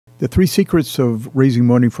The three secrets of raising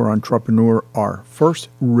money for entrepreneur are, first,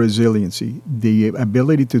 resiliency, the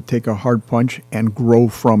ability to take a hard punch and grow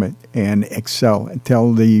from it and excel and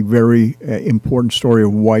tell the very important story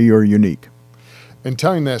of why you're unique. In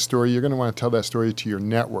telling that story, you're going to want to tell that story to your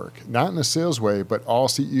network, not in a sales way, but all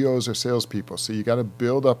CEOs are salespeople. So you got to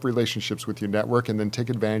build up relationships with your network and then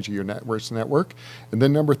take advantage of your network's network. And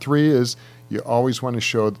then number three is you always want to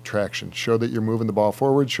show the traction, show that you're moving the ball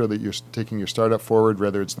forward, show that you're taking your startup forward,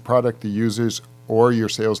 whether it's the product, the users, or your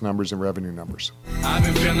sales numbers and revenue numbers. I've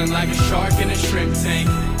been feeling like a shark in a shrimp tank,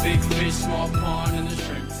 big fish, small pond in the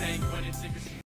shrimp.